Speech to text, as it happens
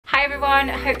Hi everyone,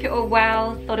 I hope you're all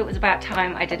well. Thought it was about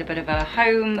time I did a bit of a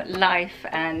home, life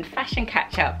and fashion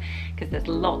catch up because there's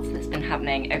lots that's been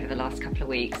happening over the last couple of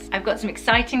weeks. I've got some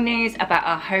exciting news about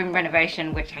our home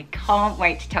renovation which I can't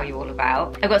wait to tell you all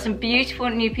about. I've got some beautiful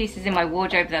new pieces in my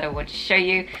wardrobe that I want to show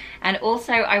you, and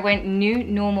also I went new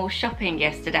normal shopping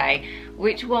yesterday,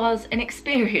 which was an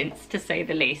experience to say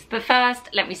the least. But first,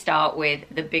 let me start with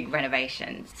the big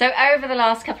renovations. So over the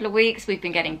last couple of weeks, we've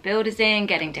been getting builders in,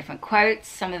 getting different quotes,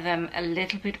 some of them a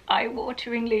little bit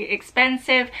eye-wateringly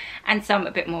expensive and some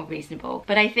a bit more reasonable.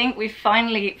 But I think we've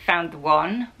finally found the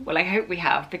one. Well, I hope we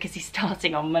have, because he's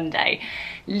starting on Monday.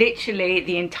 Literally,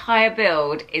 the entire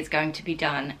build is going to be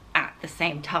done at the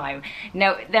same time.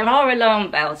 Now, there are alarm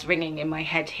bells ringing in my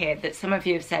head here that some of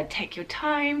you have said, take your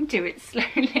time, do it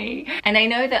slowly. And I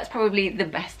know that's probably the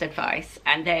best advice,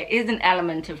 and there is an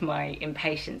element of my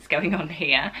impatience going on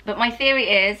here. But my theory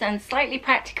is, and slightly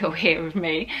practical here of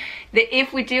me, that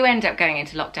if we do end up going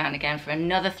into lockdown again for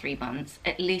another 3 months,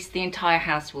 at least the entire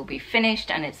house will be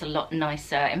finished and it's a lot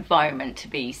nicer environment to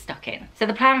be stuck in. So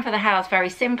the plan for the house, very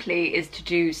simply, is to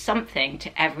do something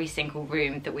to every single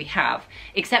room that we have,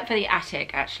 except for the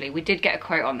attic. Actually, we did get a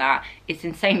quote on that. It's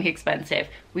insanely expensive.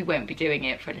 We won't be doing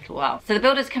it for a little while. So the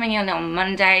builder's coming in on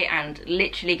Monday and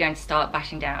literally going to start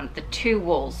bashing down the 2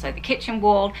 walls, so the kitchen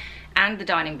wall and the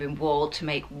dining room wall, to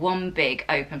make one big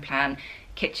open plan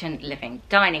kitchen, living,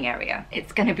 dining area.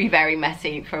 It's going to be very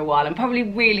messy for a while and probably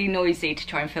really noisy to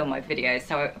try and film my videos,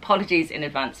 so apologies in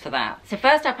advance for that. So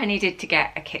first up, I needed to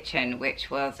get a kitchen,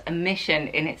 which was a mission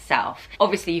in itself.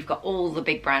 Obviously you've got all the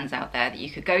big brands out there that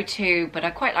you could go to, but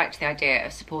I quite liked the idea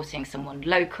of supporting someone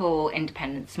local,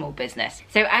 independent, small business.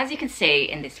 So as you can see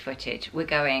in this footage, we're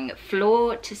going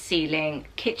floor to ceiling,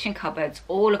 kitchen cupboards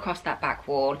all across that back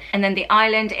wall, and then the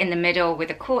island in the middle with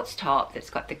a quartz top that's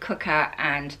got the cooker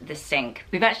and the sink.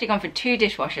 We've actually gone for 2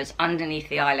 dishwashers underneath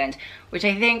the island, which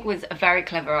I think was a very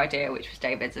clever idea, which was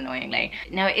David's, annoyingly.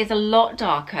 Now, it is a lot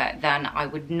darker than I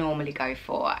would normally go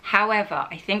for. However,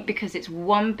 I think because it's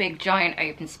one big giant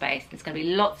open space, there's going to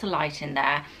be lots of light in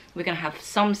there. We're going to have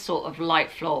some sort of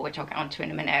light floor, which I'll get onto in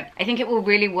a minute. I think it will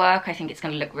really work. I think it's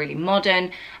going to look really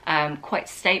modern, quite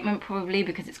statement probably,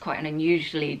 because it's quite an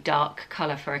unusually dark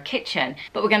colour for a kitchen.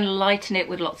 But we're going to lighten it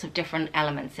with lots of different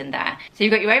elements in there. So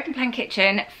you've got your open plan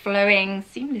kitchen flowing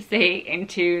seamlessly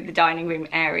into the dining room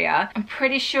area. I'm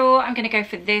pretty sure I'm going to go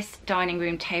for this dining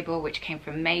room table, which came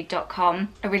from made.com.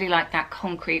 I really like that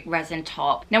concrete resin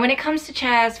top. Now, when it comes to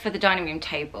chairs for the dining room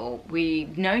table, we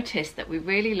noticed that we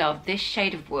really love this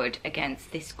shade of wood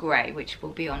against this grey, which will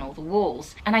be on all the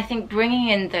walls. And I think bringing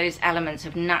in those elements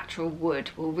of natural wood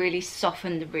will really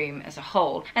soften the room as a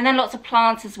whole. And then lots of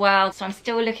plants as well. So I'm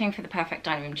still looking for the perfect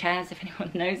dining room chairs. If anyone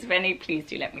knows of any, please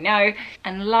do let me know.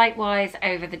 And likewise,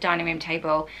 over the dining room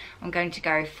table, I'm going to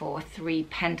go for 3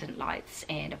 pendant lights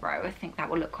in a row. I think that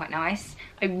will look quite nice.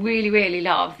 I really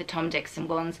love the Tom Dixon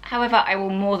ones. However, I will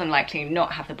more than likely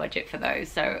not have the budget for those,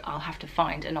 so I'll have to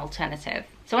find an alternative.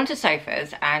 So onto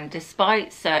sofas, and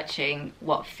despite searching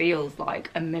what feels like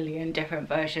a million different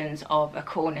versions of a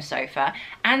corner sofa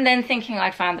and then thinking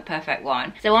I'd found the perfect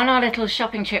one, so on our little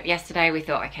shopping trip yesterday we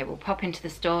thought, okay, we'll pop into the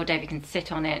store, David can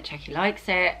sit on it, check he likes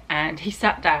it, and he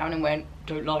sat down and went,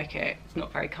 don't like it, it's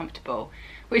not very comfortable,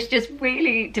 which just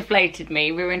really deflated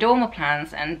me, ruined all my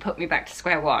plans and put me back to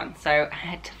square one. So I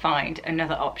had to find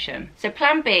another option. So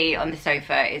plan B on the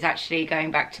sofa is actually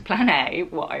going back to plan A,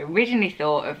 what I originally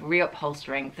thought of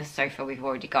reupholstering the sofa we've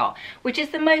already got, which is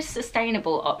the most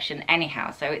sustainable option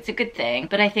anyhow, so it's a good thing.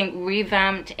 But I think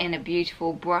revamped in a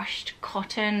beautiful brushed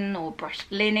cotton or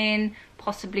brushed linen,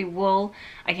 possibly wool,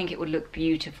 I think it would look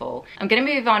beautiful. I'm going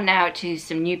to move on now to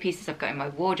some new pieces I've got in my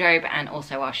wardrobe and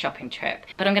also our shopping trip.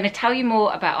 But I'm going to tell you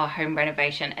more about our home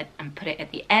renovation and put it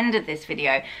at the end of this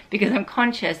video, because I'm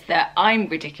conscious that I'm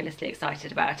ridiculously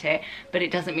excited about it, but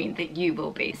it doesn't mean that you will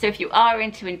be. So if you are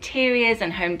into interiors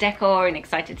and home decor and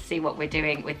excited to see what we're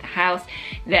doing with the house,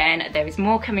 then there is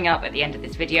more coming up at the end of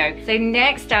this video. So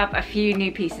next up, a few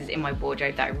new pieces in my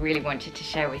wardrobe that I really wanted to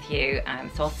share with you.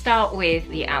 So I'll start with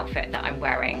the outfit that I'm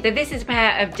wearing. So this is a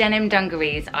pair of denim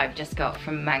dungarees I've just got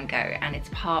from Mango, and it's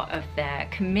part of their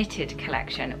Committed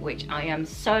collection, which I am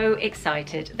so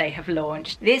excited they have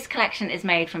launched. This collection is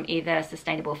made from either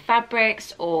sustainable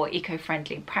fabrics or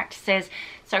eco-friendly practices.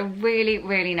 So really,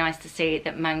 really nice to see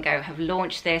that Mango have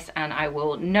launched this, and I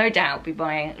will no doubt be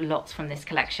buying lots from this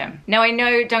collection. Now I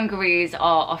know dungarees are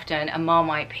often a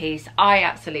Marmite piece. I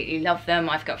absolutely love them.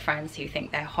 I've got friends who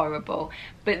think they're horrible,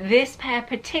 but this pair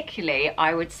particularly,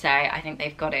 I would say, I think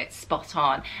they've got it spot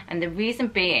on. And the reason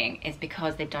being is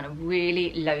because they've done a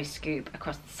really low scoop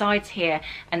across the sides here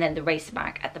and then the racer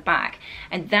back at the back.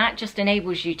 And that just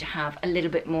enables you to have a little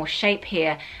bit more shape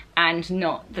here and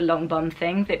not the long bum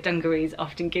thing that dungarees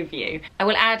often give you. I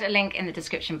will add a link in the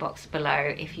description box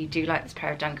below if you do like this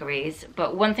pair of dungarees.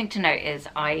 But one thing to note is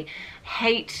I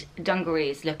hate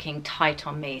dungarees looking tight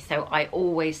on me, so I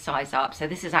always size up. So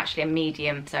this is actually a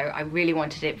medium, so I really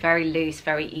wanted it very loose,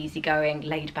 very easygoing,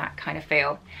 laid back kind of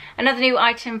feel. Another new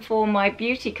item for my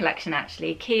beauty collection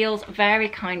actually. Kiehl's very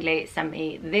kindly sent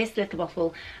me this little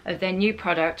bottle of their new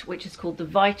product, which is called the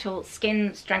Vital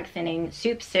Skin Strengthening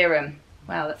Soup Serum.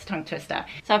 Wow, that's a tongue twister.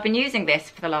 So I've been using this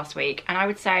for the last week, and I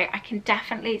would say I can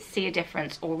definitely see a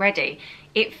difference already.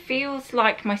 It feels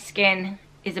like my skin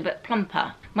is a bit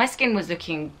plumper. My skin was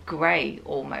looking grey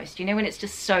almost. You know, when it's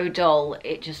just so dull,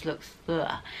 it just looks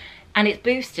ugh. And it's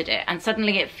boosted it, and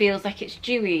suddenly it feels like it's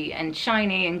dewy and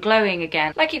shiny and glowing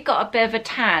again. Like you've got a bit of a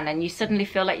tan and you suddenly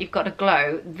feel like you've got a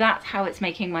glow. That's how it's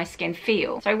making my skin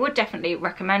feel. So I would definitely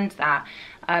recommend that,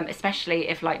 especially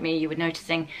if, like me, you were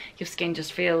noticing your skin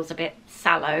just feels a bit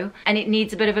sallow and it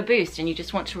needs a bit of a boost and you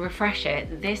just want to refresh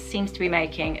it. This seems to be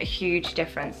making a huge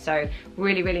difference. So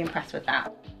really, really impressed with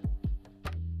that.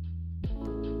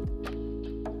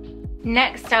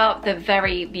 Next up, the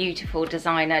very beautiful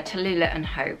designer Tallulah and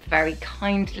Hope very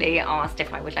kindly asked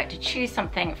if I would like to choose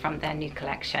something from their new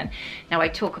collection. Now I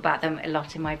talk about them a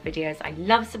lot in my videos. I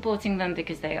love supporting them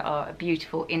because they are a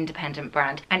beautiful independent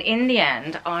brand. And in the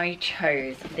end, I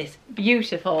chose this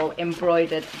beautiful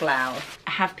embroidered blouse.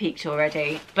 I have peeked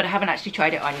already, but I haven't actually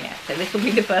tried it on yet. So this will be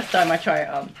the first time I try it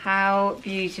on. How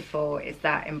beautiful is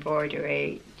that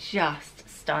embroidery? Just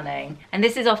stunning. And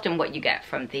this is often what you get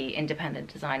from the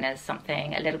independent designers,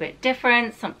 something a little bit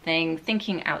different, something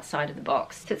thinking outside of the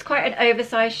box. So it's quite an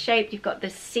oversized shape. You've got the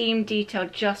seam detail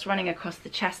just running across the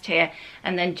chest here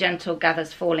and then gentle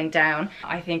gathers falling down.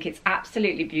 I think it's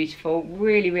absolutely beautiful,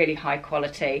 really, really high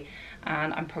quality,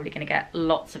 and I'm probably going to get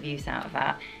lots of use out of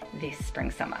that this spring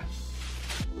summer.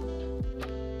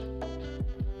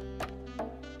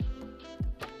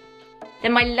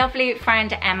 Then my lovely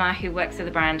friend Emma, who works with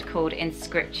a brand called In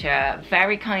Scripture,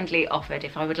 very kindly offered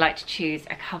if I would like to choose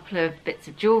a couple of bits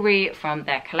of jewellery from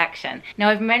their collection. Now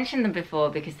I've mentioned them before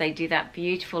because they do that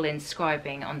beautiful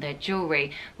inscribing on their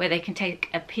jewellery where they can take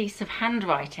a piece of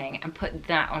handwriting and put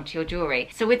that onto your jewellery.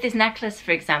 So with this necklace, for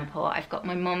example, I've got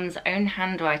my mum's own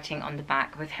handwriting on the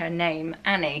back with her name,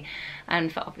 Annie,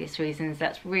 and for obvious reasons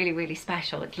that's really, really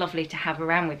special. It's lovely to have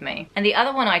around with me. And the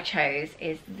other one I chose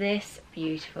is this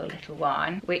beautiful little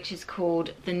one, which is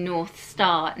called the North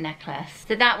Star necklace.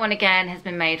 So that one again has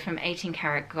been made from 18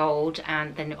 karat gold,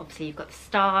 and then obviously you've got the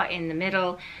star in the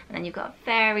middle, and then you've got a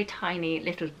very tiny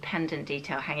little pendant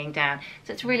detail hanging down.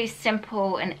 So it's really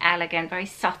simple and elegant, very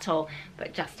subtle,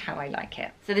 but just how I like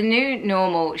it. So the new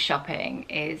normal shopping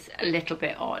is a little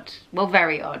bit odd. Well,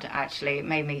 very odd actually. It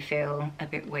made me feel a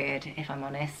bit weird, if I'm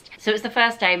honest. So it was the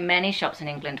first day many shops in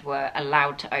England were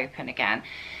allowed to open again.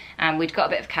 And we'd got a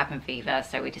bit of cabin fever,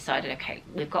 so we decided, okay,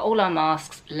 we've got all our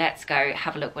masks, let's go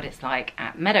have a look what it's like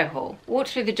at Meadowhall. Walked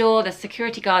through the door, there's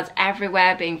security guards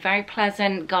everywhere being very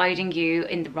pleasant, guiding you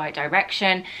in the right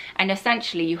direction, and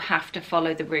essentially you have to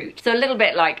follow the route. So a little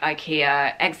bit like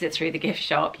IKEA, exit through the gift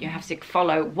shop, you have to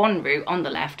follow one route on the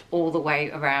left all the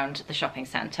way around the shopping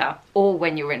centre, or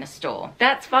when you're in a store.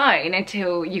 That's fine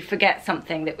until you forget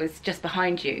something that was just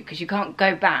behind you, because you can't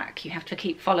go back, you have to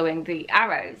keep following the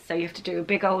arrows, so you have to do a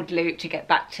big old loop to get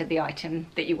back to the item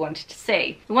that you wanted to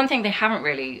see. The one thing they haven't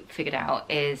really figured out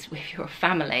is if you're a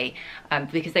family,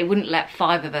 because they wouldn't let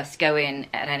 5 of us go in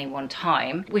at any one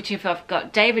time, which if I've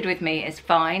got David with me is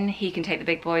fine, he can take the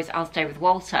big boys, I'll stay with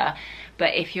Walter.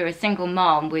 But if you're a single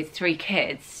mom with 3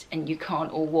 kids and you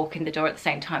can't all walk in the door at the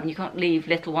same time, you can't leave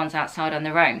little ones outside on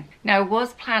their own. Now I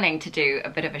was planning to do a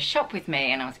bit of a shop with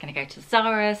me, and I was going to go to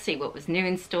Zara, see what was new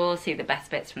in store, see the best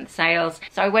bits from the sales.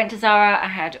 So I went to Zara, I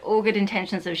had all good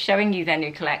intentions of showing you their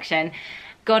new collection,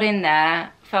 got in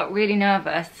there, felt really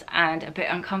nervous and a bit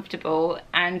uncomfortable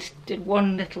and did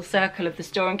one little circle of the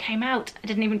store and came out. I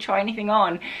didn't even try anything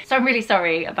on. So I'm really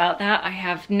sorry about that. I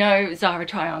have no Zara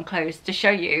try-on clothes to show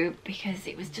you because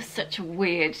it was just such a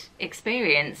weird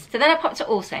experience. So then I popped to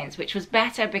All Saints, which was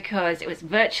better because it was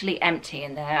virtually empty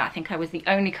in there. I think I was the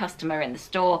only customer in the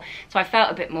store, so I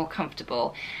felt a bit more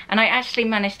comfortable. And I actually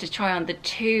managed to try on the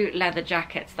 2 leather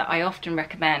jackets that I often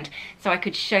recommend so I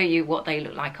could show you what they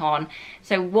look like on.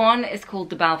 So one is called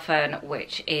the Balfern,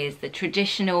 which is the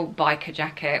traditional biker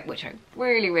jacket, which I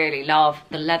really love.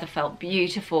 The leather felt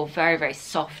beautiful, very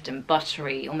soft and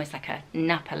buttery, almost like a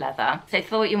nappa leather. So I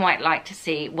thought you might like to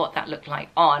see what that looked like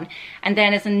on. And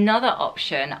then as another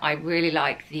option, I really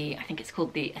like the, I think it's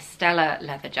called the Estella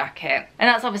leather jacket. And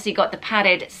that's obviously got the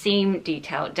padded seam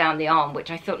detail down the arm, which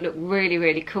I thought looked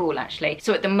really cool actually.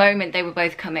 So at the moment they were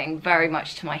both coming very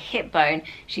much to my hip bone.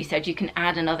 She said you can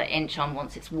add another inch on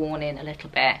once it's worn in a little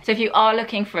bit. So if you are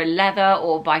looking for a leather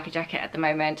or biker jacket at the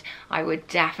moment, I would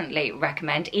definitely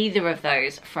recommend either of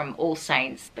those from All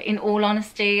Saints. But in all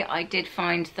honesty, I did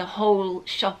find the whole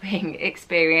shopping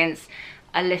experience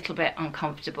a little bit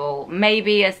uncomfortable.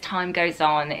 Maybe as time goes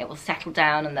on it will settle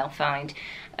down and they'll find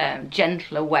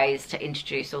gentler ways to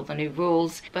introduce all the new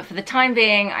rules, but for the time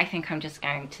being I think I'm just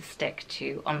going to stick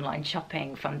to online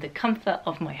shopping from the comfort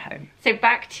of my home. So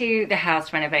back to the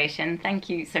house renovation. Thank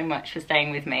you so much for staying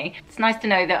with me. It's nice to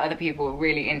know that other people are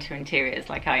really into interiors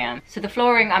like I am. So the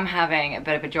flooring I'm having a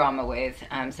bit of a drama with,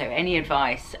 so any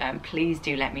advice, please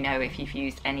do let me know if you've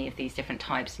used any of these different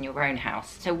types in your own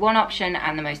house. So one option,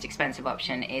 and the most expensive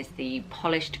option, is the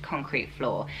polished concrete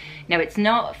floor. Now it's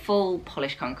not full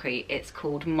polished concrete, it's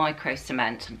called micro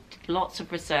cement. Did lots of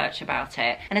research about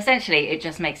it, and essentially it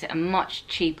just makes it a much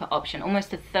cheaper option,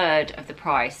 almost a third of the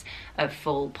price of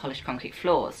full polished concrete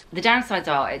floors. The downsides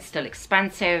are it's still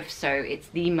expensive, so it's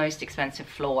the most expensive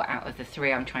floor out of the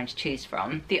 3 I'm trying to choose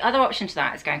from. The other option to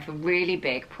that is going for really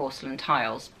big porcelain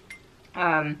tiles.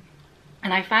 And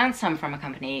I found some from a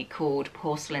company called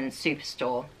Porcelain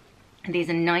Superstore. And these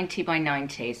are 90 by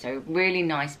 90, so really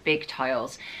nice big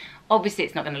tiles. Obviously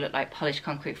it's not going to look like polished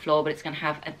concrete floor, but it's going to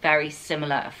have a very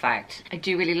similar effect. I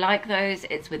do really like those,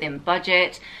 it's within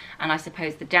budget, and I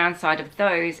suppose the downside of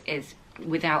those is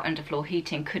without underfloor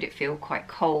heating, could it feel quite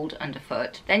cold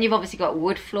underfoot? Then you've obviously got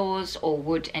wood floors or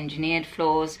wood engineered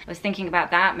floors. I was thinking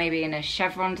about that, maybe in a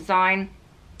chevron design.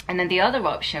 And then the other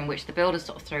option, which the builder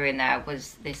sort of threw in there,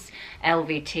 was this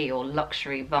LVT or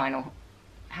luxury vinyl.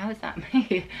 How is that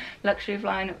made? Luxury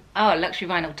vinyl, oh, luxury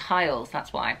vinyl tiles,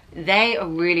 that's why. They are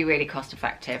really cost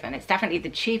effective, and it's definitely the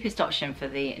cheapest option for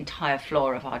the entire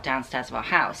floor of our downstairs of our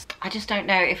house. I just don't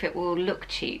know if it will look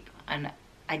cheap, and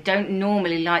I don't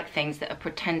normally like things that are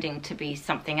pretending to be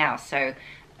something else. So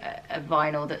a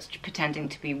vinyl that's pretending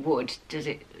to be wood, does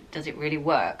it really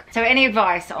work? So any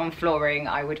advice on flooring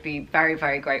I would be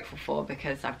very grateful for,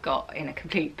 because I've got in a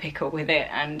complete pickle with it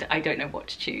and I don't know what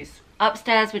to choose.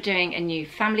 Upstairs we're doing a new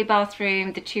family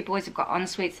bathroom. The 2 boys have got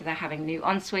en-suites, so they're having new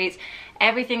en-suites.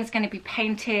 Everything's going to be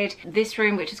painted. This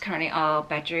room, which is currently our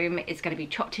bedroom, is going to be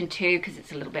chopped in 2 because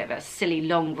it's a little bit of a silly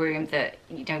long room that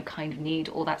you don't kind of need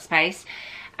all that space.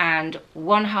 And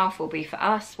one half will be for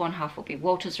us, one half will be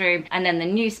Walter's room, and then the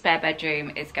new spare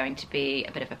bedroom is going to be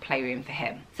a bit of a playroom for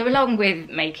him. So along with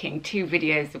making 2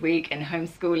 videos a week and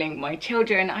homeschooling my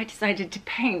children, I decided to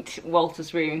paint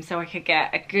Walter's room so I could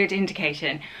get a good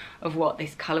indication of what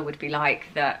this colour would be like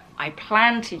that I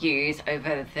plan to use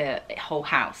over the whole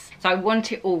house. So I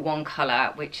want it all one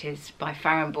colour, which is by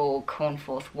Farrow & Ball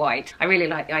Cornforth White. I really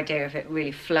like the idea of it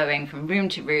really flowing from room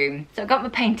to room. So I've got my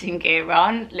painting gear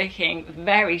on, looking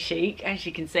very chic, as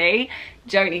you can see.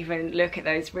 Don't even look at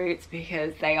those roots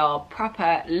because they are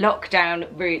proper lockdown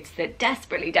roots that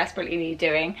desperately need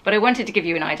doing. But I wanted to give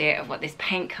you an idea of what this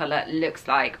paint colour looks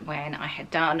like when I had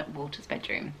done Walter's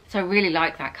bedroom. So I really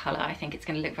like that colour. I think it's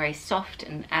going to look very soft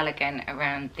and elegant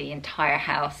around the entire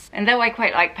house. And though I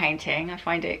quite like painting, I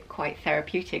find it quite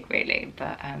therapeutic really,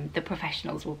 but the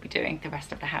professionals will be doing the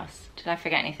rest of the house. Did I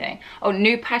forget anything? Oh,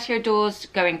 new patio doors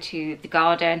going to the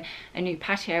garden, a new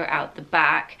patio out the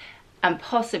back, and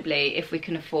possibly, if we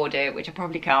can afford it, which I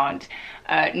probably can't,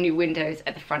 new windows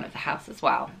at the front of the house as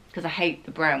well, because I hate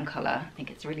the brown colour. I think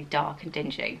it's really dark and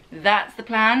dingy. That's the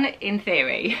plan in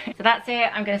theory. So that's it.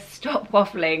 I'm going to stop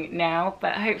waffling now,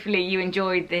 but hopefully you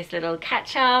enjoyed this little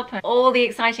catch up and all the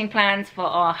exciting plans for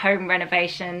our home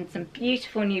renovation, some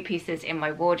beautiful new pieces in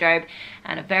my wardrobe,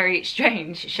 and a very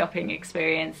strange shopping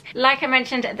experience. Like I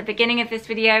mentioned at the beginning of this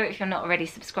video, if you're not already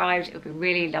subscribed, it would be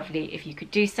really lovely if you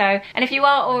could do so. And if you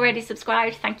are already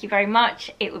subscribed, thank you very much.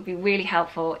 It would be really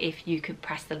helpful if you could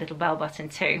press the little bell button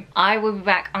too. I will be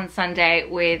back on Sunday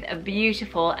with a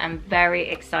beautiful and very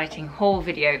exciting haul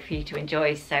video for you to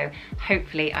enjoy, so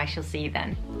hopefully I shall see you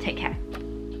then. Take care.